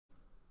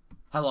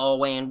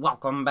Hello and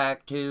welcome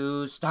back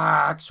to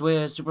Stocks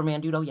with Superman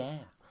Dude. Oh yeah.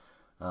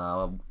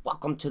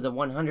 Welcome to the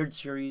 100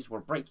 series. We're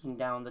breaking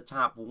down the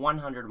top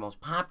 100 most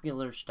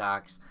popular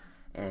stocks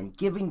and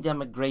giving them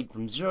a grade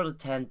from 0 to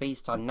 10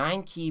 based on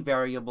 9 key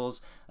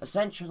variables,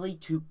 essentially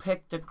to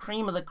pick the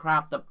cream of the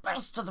crop, the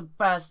best of the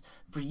best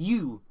for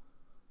you,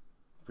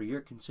 for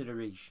your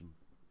consideration.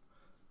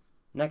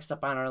 Next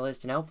up on our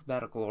list in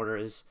alphabetical order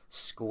is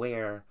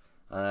Square,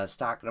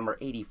 stock number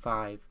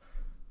 85.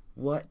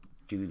 What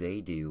do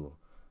they do?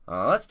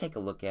 Let's take a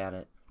look at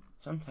it.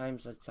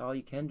 Sometimes that's all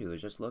you can do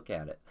is just look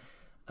at it.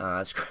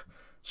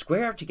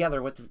 Square,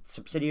 together with its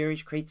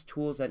subsidiaries, creates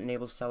tools that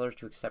enable sellers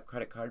to accept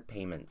credit card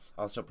payments.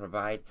 Also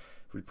provide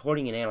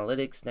reporting and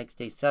analytics, next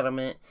day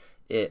settlement.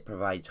 It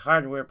provides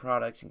hardware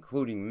products,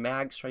 including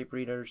MagStripe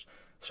readers,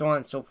 so on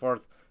and so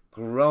forth.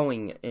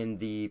 Growing in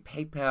the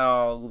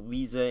PayPal,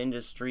 Visa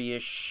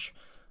industry-ish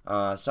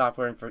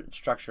software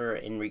infrastructure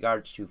in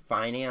regards to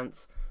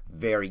finance.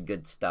 Very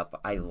good stuff.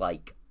 I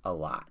like a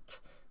lot.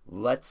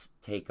 Let's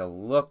take a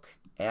look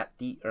at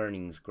the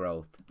earnings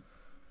growth.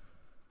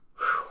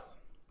 Whew.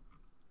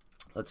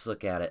 Let's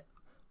look at it.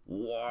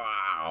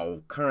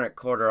 Wow. Current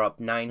quarter up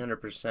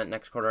 900%.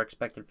 Next quarter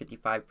expected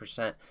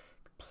 55%.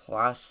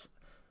 Plus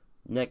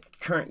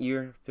current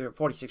year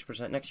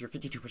 46%. Next year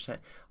 52%.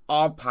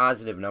 All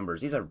positive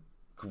numbers. These are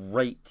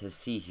great to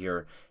see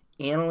here.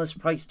 Analyst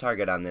price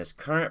target on this.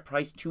 Current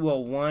price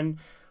 201.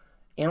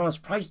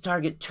 Analyst price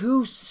target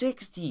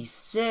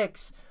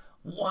 266.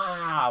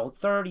 Wow,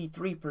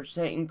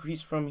 33%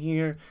 increase from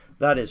here.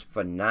 That is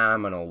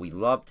phenomenal. We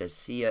love to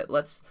see it.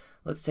 Let's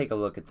take a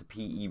look at the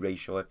PE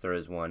ratio if there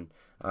is one.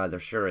 There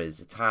sure is.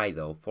 It's high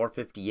though,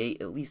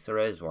 458. At least there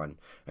is one.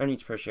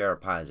 Earnings per share are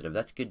positive.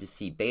 That's good to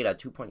see. Beta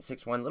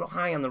 2.61, a little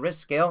high on the risk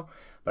scale,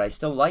 but I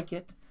still like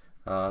it.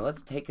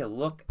 Let's take a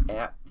look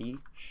at the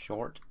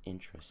short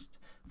interest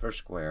for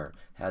Square.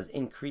 Has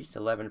increased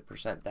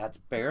 11%. That's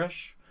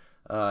bearish.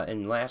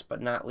 And last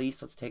but not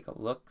least, let's take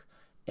a look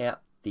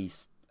at the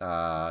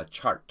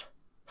chart,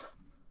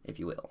 if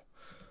you will.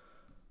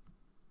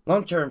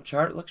 Long-term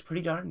chart looks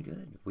pretty darn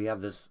good. We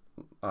have this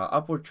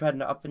upward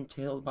trend up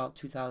until about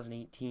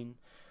 2018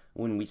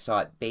 when we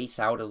saw it base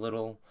out a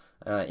little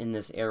in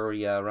this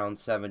area around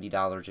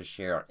 $70 a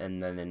share,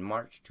 and then in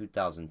March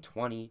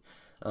 2020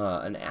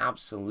 an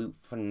absolute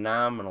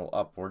phenomenal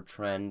upward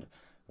trend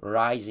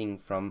rising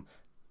from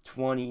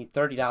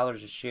 $30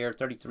 a share,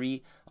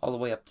 33 all the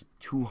way up to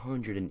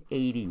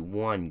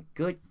 281.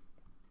 Good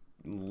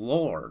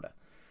Lord.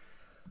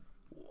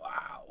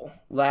 Wow.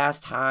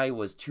 Last high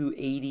was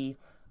 280.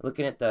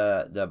 Looking at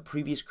the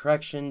previous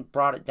correction,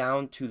 brought it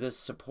down to this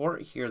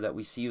support here that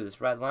we see with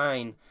this red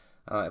line.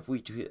 If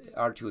we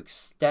are to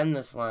extend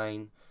this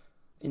line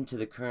into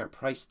the current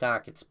price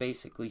stock, it's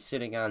basically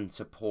sitting on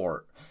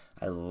support.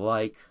 I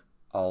like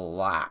a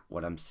lot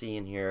what I'm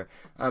seeing here.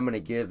 I'm going to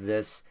give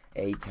this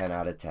a 10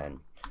 out of 10.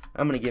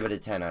 I'm going to give it a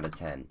 10 out of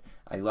 10.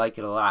 I like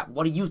it a lot.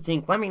 What do you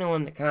think? Let me know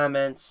in the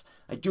comments.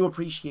 I do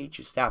appreciate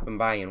you stopping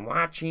by and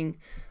watching.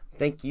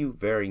 Thank you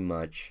very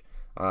much.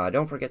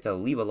 Don't forget to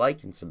leave a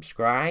like and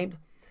subscribe.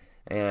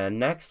 And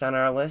next on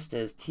our list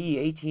is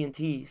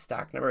AT&T,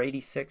 stock number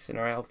 86 in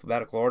our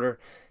alphabetical order,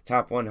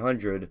 top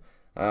 100.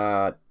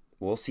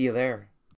 We'll see you there.